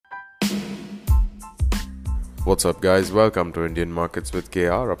What's up, guys? Welcome to Indian Markets with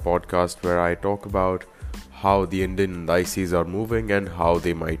KR, a podcast where I talk about how the Indian indices are moving and how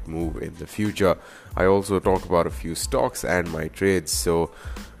they might move in the future. I also talk about a few stocks and my trades.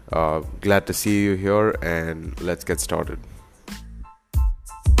 Glad to see you here, and let's get started.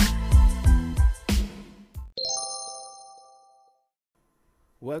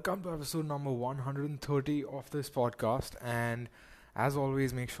 Welcome to episode number 130 of this podcast. And as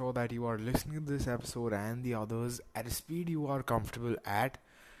always, make sure that you are listening to this episode and the others at a speed you are comfortable at.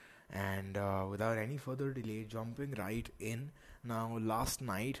 And without any further delay, jumping right in. Now, last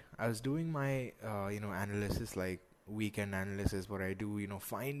night I was doing my analysis, like weekend analysis, where I do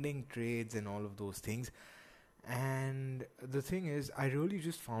finding trades and all of those things. And the thing is, I really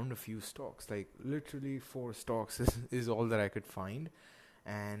just found a few stocks, like literally four stocks is all that I could find,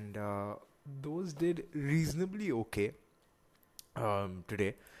 and those did reasonably okay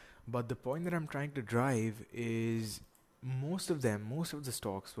today. But the point that I'm trying to drive is most of the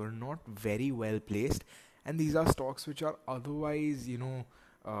stocks were not very well placed, and these are stocks which are otherwise,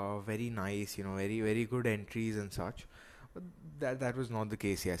 very nice, very good entries and such. But that was not the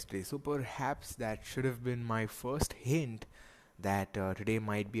case yesterday. So perhaps that should have been my first hint that today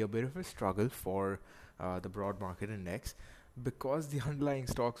might be a bit of a struggle for the broad market index because the underlying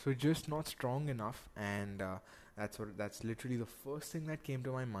stocks were just not strong enough, and that's literally the first thing that came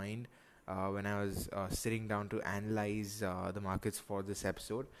to my mind when I was sitting down to analyze the markets for this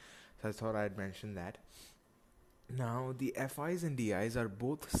episode. So I thought I'd mention that. Now the FIs and DIs are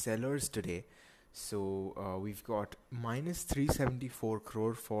both sellers today. So we've got minus 374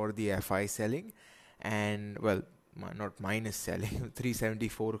 crore for the FI selling, and well, not minus selling,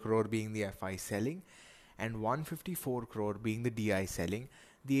 374 crore being the FI selling, and 154 crore being the DI selling.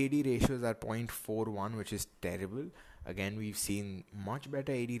 The AD ratios are 0.41, which is terrible. Again, we've seen much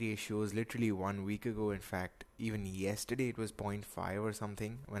better AD ratios literally 1 week ago. In fact, even yesterday it was zero point 0.5 or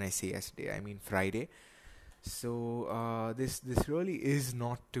something. When I say yesterday, I mean Friday. So this really is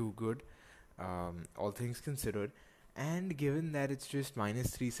not too good, all things considered. And given that it's just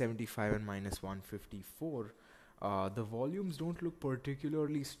minus 375 and minus 154, the volumes don't look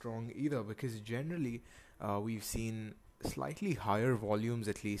particularly strong either, because generally we've seen slightly higher volumes,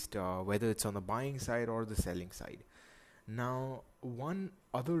 at least whether it's on the buying side or the selling side. Now, one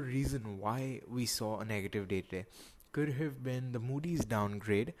other reason why we saw a negative day today could have been the Moody's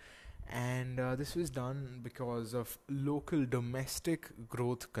downgrade, and this was done because of local domestic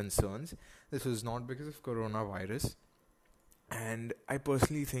growth concerns. This was not because of coronavirus, and I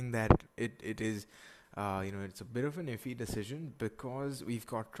personally think that it is it's a bit of an iffy decision, because we've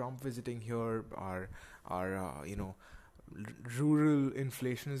got Trump visiting here. Our rural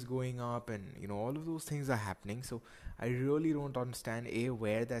inflation is going up, and all of those things are happening. So I really don't understand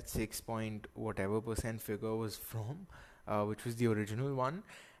where that 6 point whatever percent figure was from, which was the original one,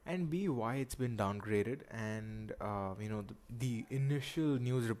 and B, why it's been downgraded. And the initial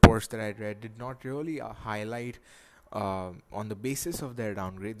news reports that I read did not really highlight on the basis of their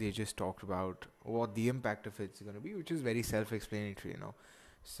downgrade. They just talked about what the impact of it's going to be, which is very self-explanatory.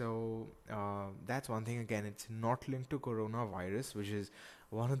 So that's one thing. Again, it's not linked to coronavirus, which is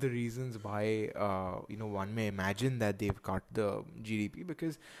one of the reasons why one may imagine that they've cut the GDP,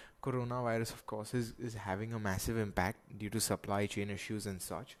 because coronavirus, of course, is having a massive impact due to supply chain issues and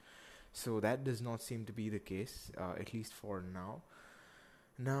such. So that does not seem to be the case, at least for now.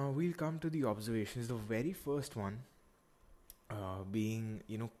 Now we'll come to the observations. The very first one being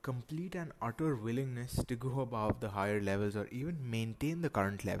complete and utter willingness to go above the higher levels or even maintain the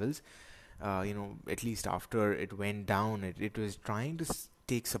current levels. At least after it went down, it was trying to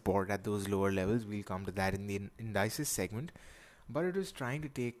take support at those lower levels. We'll come to that in the indices segment. But it was trying to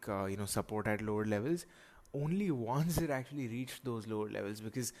take support at lower levels only once it actually reached those lower levels,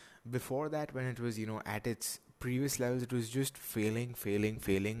 because before that, when it was at its previous levels, it was just failing.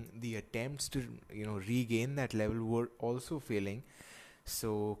 The attempts to regain that level were also failing.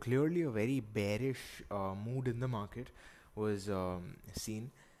 So clearly a very bearish mood in the market was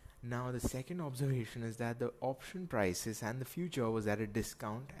seen. Now the second observation is that the option prices and the future was at a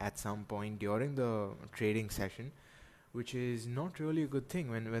discount at some point during the trading session, which is not really a good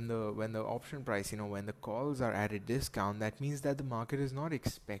thing. When the option price, when the calls are at a discount, that means that the market is not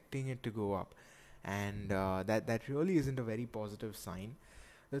expecting it to go up, and that really isn't a very positive sign.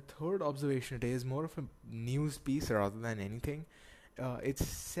 The third observation today is more of a news piece rather than anything. It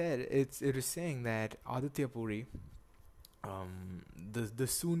is saying that Aditya Puri, the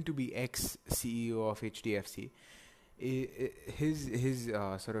soon to be ex CEO of HDFC, his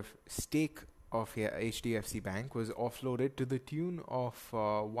sort of stake of HDFC Bank was offloaded to the tune of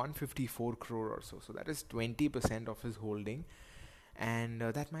 154 crore or so. So that is 20% of his holding, and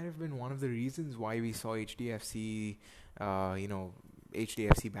that might have been one of the reasons why we saw HDFC, you know,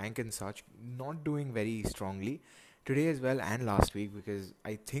 HDFC Bank and such not doing very strongly today as well, and last week, because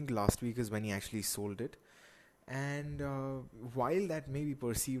I think last week is when he actually sold it. And while that may be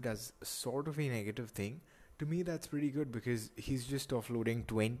perceived as sort of a negative thing, to me that's pretty good because he's just offloading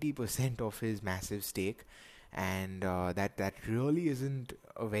 20% of his massive stake, and that really isn't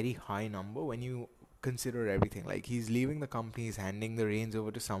a very high number when you consider everything. Like, he's leaving the company, he's handing the reins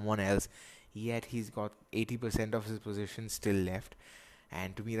over to someone else, yet he's got 80% of his position still left,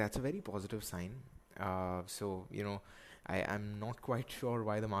 and to me that's a very positive sign. So I'm not quite sure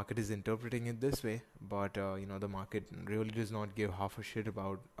why the market is interpreting it this way, but the market really does not give half a shit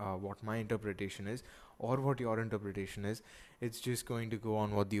about what my interpretation is or what your interpretation is. It's just going to go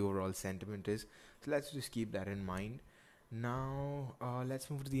on what the overall sentiment is. So let's just keep that in mind. Now, let's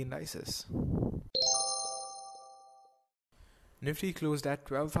move to the indices. Nifty closed at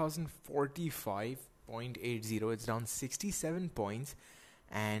 12,045.80. It's down 67 points.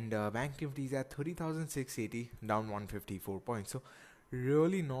 And Bank Nifty is at 30,680, down 154 points. So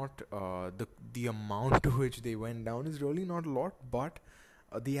really not the amount to which they went down is really not a lot, but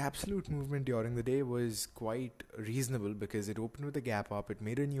the absolute movement during the day was quite reasonable because it opened with a gap up, it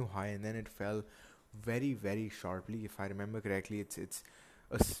made a new high, and then it fell very, very sharply. If I remember correctly, it's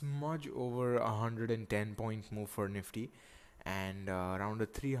a smudge over 110 point move for Nifty, and around a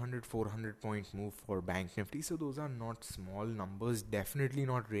 300-400 point move for Bank Nifty. So those are not small numbers, definitely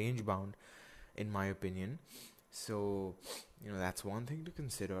not range bound in my opinion. So that's one thing to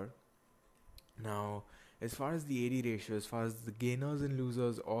consider. Now, as far as the AD ratio, as far as the gainers and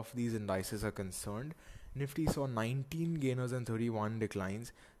losers of these indices are concerned, Nifty saw 19 gainers and 31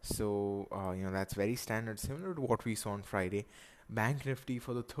 declines. So that's very standard, similar to what we saw on Friday. Bank Nifty,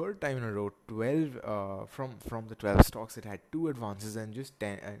 for the third time in a row, 12 from the 12 stocks, it had 2 advances and just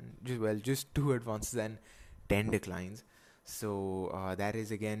 2 advances and 10 declines. So that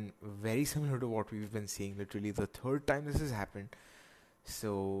is again very similar to what we've been seeing. Literally the third time this has happened.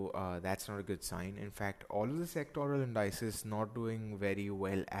 So that's not a good sign. In fact, all of the sectoral indices not doing very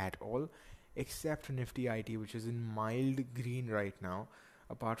well at all, except Nifty IT, which is in mild green right now.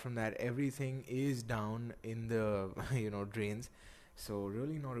 Apart from that, everything is down in the drains. So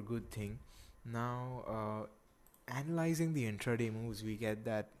really not a good thing. Now, analyzing the intraday moves, we get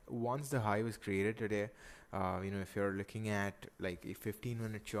that once the high was created today, if you're looking at like a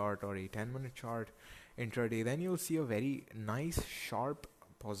 15-minute chart or a 10-minute chart intraday, then you'll see a very nice sharp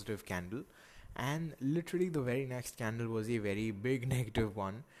positive candle, and literally the very next candle was a very big negative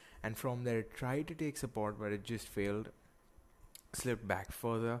one, and from there it tried to take support but it just failed, slipped back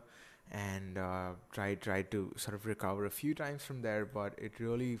further, and tried to sort of recover a few times from there, but it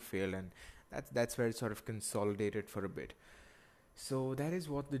really failed, and that's where it sort of consolidated for a bit. So that is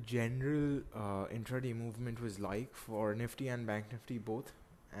what the general intraday movement was like for Nifty and Bank Nifty both.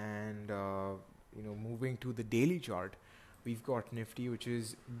 And moving to the daily chart, we've got Nifty, which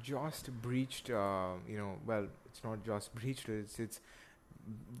is just breached. It's not just breached. It's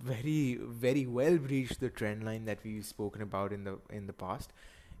very, very well breached the trend line that we've spoken about in the past.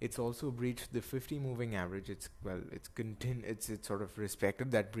 It's also breached the 50 moving average. It's sort of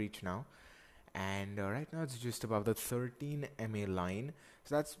respected that breach now, and right now it's just above the 13 MA line.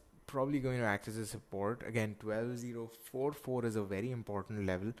 So that's probably going to act as a support. Again, 12,044 is a very important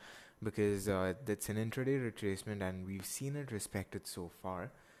level because that's an intraday retracement, and we've seen it respected so far.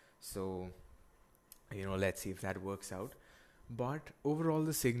 So let's see if that works out. But overall,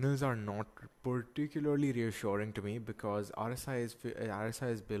 the signals are not particularly reassuring to me because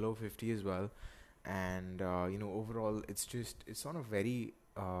RSI is below 50 as well, and overall it's on a very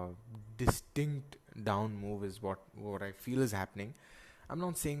distinct down move is what I feel is happening. I'm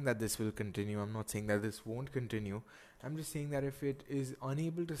not saying that this will continue. I'm not saying that this won't continue. I'm just saying that if it is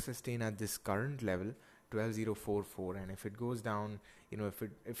unable to sustain at this current level, 12,044, and if it goes down,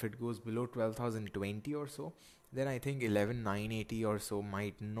 if it goes below 12,020 or so, then I think 11,980 or so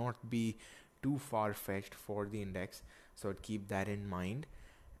might not be too far-fetched for the index. So I'd keep that in mind.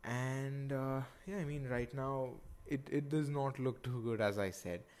 And right now it does not look too good, as I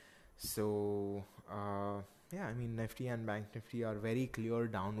said. So Nifty and Bank Nifty are very clear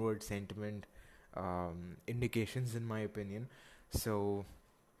downward sentiment indications in my opinion. So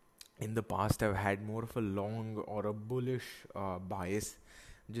in the past, I've had more of a long or a bullish bias,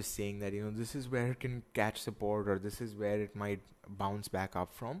 just saying that this is where it can catch support, or this is where it might bounce back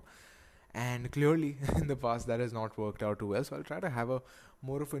up from. And clearly in the past that has not worked out too well, so I'll try to have a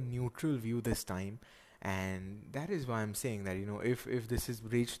more of a neutral view this time, and that is why I'm saying that, if this is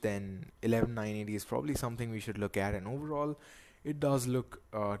breached, then 11,980 is probably something we should look at. And overall, it does look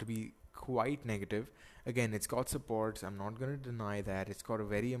to be quite negative. Again, it's got supports. I'm not going to deny that. It's got a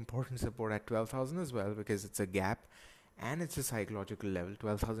very important support at 12,000 as well, because it's a gap and it's a psychological level,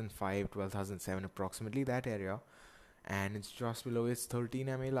 12,005, 12,007, approximately that area. And it's just below its 13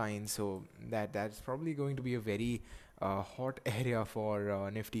 MA line, so that's probably going to be a very hot area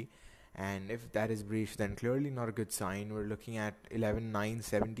for Nifty. And if that is breached, then clearly not a good sign. We're looking at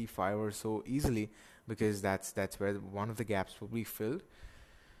 11,975 or so easily, because that's where one of the gaps will be filled.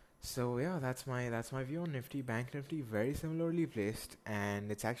 So yeah, that's my view on Nifty. Bank Nifty very similarly placed,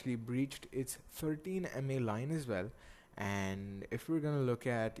 and it's actually breached its 13 MA line as well. And if we're gonna look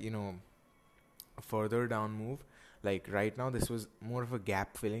at a further down move, like right now, this was more of a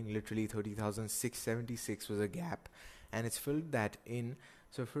gap filling. Literally 30,676 was a gap, and it's filled that in.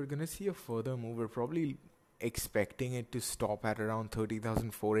 So if we're gonna see a further move, we're probably expecting it to stop at around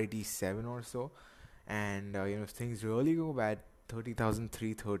 30,487 or so. And if things really go bad,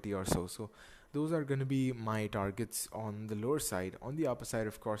 30,330 or so. So those are going to be my targets on the lower side. On the upper side,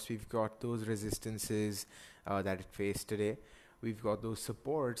 of course, we've got those resistances that it faced today. We've got those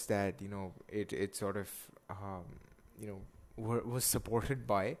supports that it sort of was supported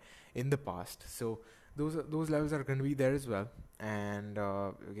by in the past. So those levels are going to be there as well. And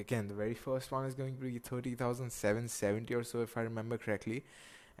again, the very first one is going to be 30,770 or so, if I remember correctly.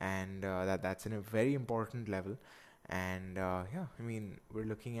 And that's in a very important level. And we're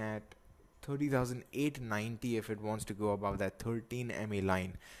looking at 30,890 if it wants to go above that 13 MA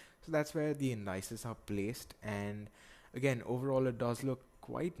line. So that's where the indices are placed. And again, overall, it does look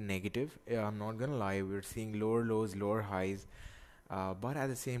quite negative. I'm not gonna lie, we're seeing lower lows, lower highs. But at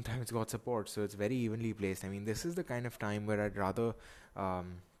the same time, it's got support, so it's very evenly placed. I mean, this is the kind of time where I'd rather,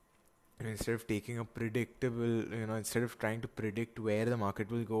 instead of taking a predictable, instead of trying to predict where the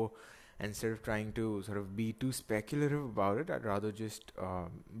market will go, instead of trying to sort of be too speculative about it, I'd rather just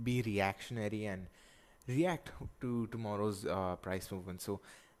be reactionary and react to tomorrow's price movement. So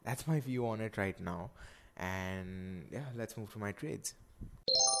that's my view on it right now. And yeah, let's move to my trades.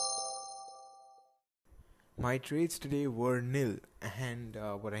 My trades today were nil, and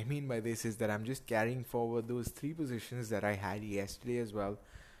what I mean by this is that I'm just carrying forward those three positions that I had yesterday as well.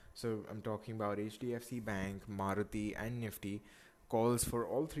 So I'm talking about HDFC Bank, Maruti, and Nifty. Calls for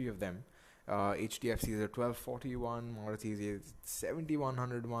all three of them. HDFC is a 1241, Maruti is a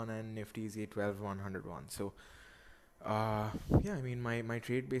 7101, and Nifty is a 12101. So my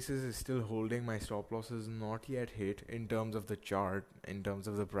trade basis is still holding. My stop loss is not yet hit in terms of the chart. In terms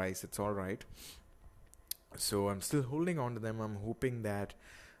of the price, it's all right. So I'm still holding on to them. I'm hoping that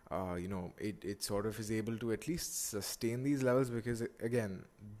it sort of is able to at least sustain these levels, because again,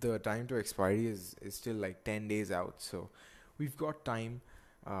 the time to expiry is still like 10 days out. So we've got time,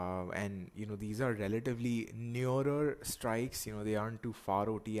 and these are relatively nearer strikes. They aren't too far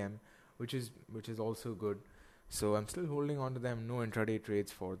OTM, which is also good. So I'm still holding on to them. No intraday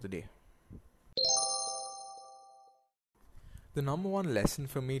trades for the day. The number one lesson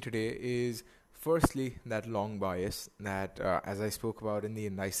for me today is, firstly, that long bias that, as I spoke about in the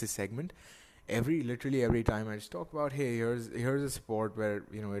indices segment, literally every time I just talk about, hey, here's a support where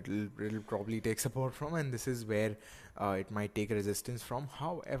it'll probably take support from, and this is where it might take a resistance from.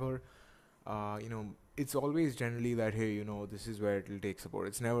 However, it's always generally that, hey, this is where it'll take support.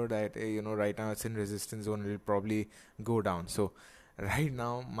 It's never that, hey, right now it's in resistance zone, it'll probably go down. So right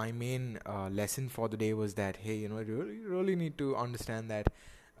now, my main lesson for the day was that, hey, you really need to understand that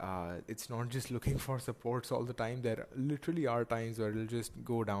it's not just looking for supports all the time. There literally are times where it'll just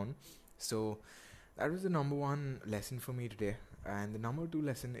go down. So that was the number one lesson for me today. And the number two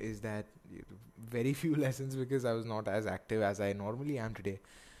lesson is that very few lessons, because I was not as active as I normally am today.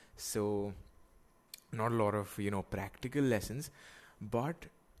 So not a lot of practical lessons. But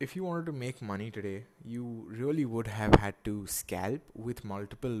if you wanted to make money today, you really would have had to scalp with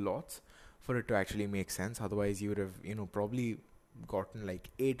multiple lots for it to actually make sense. Otherwise, you would have probably gotten like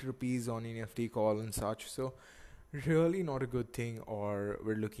 8 rupees on an NFT call and such. So really not a good thing. Or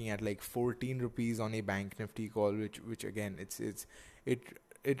we're looking at like 14 rupees on a bank Nifty call, which again,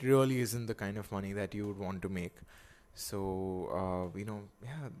 it really isn't the kind of money that you would want to make. So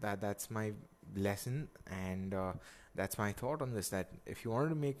that's my lesson, and that's my thought on this, that if you wanted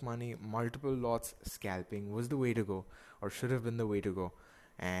to make money, multiple lots scalping was the way to go, or should have been the way to go.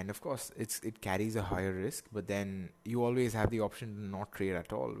 And of course, it carries a higher risk, but then you always have the option to not trade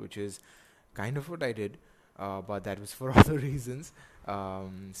at all, which is kind of what I did, but that was for other reasons.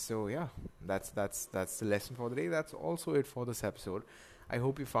 So yeah, that's the lesson for the day. That's also it for this episode. I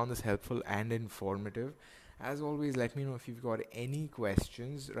hope you found this helpful and informative. As always, let me know if you've got any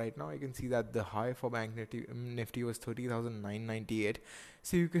questions. Right now, I can see that the high for Bank Nifty was 30,998.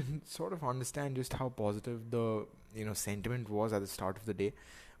 So you can sort of understand just how positive the sentiment was at the start of the day,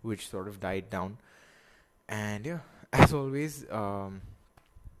 which sort of died down. And yeah, as always,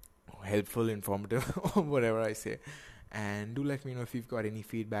 helpful, informative, or whatever I say. And do let me know if you've got any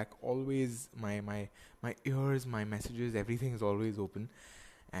feedback. Always, my ears, my messages, everything is always open.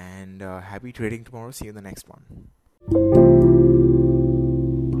 And happy trading tomorrow. See you in the next one.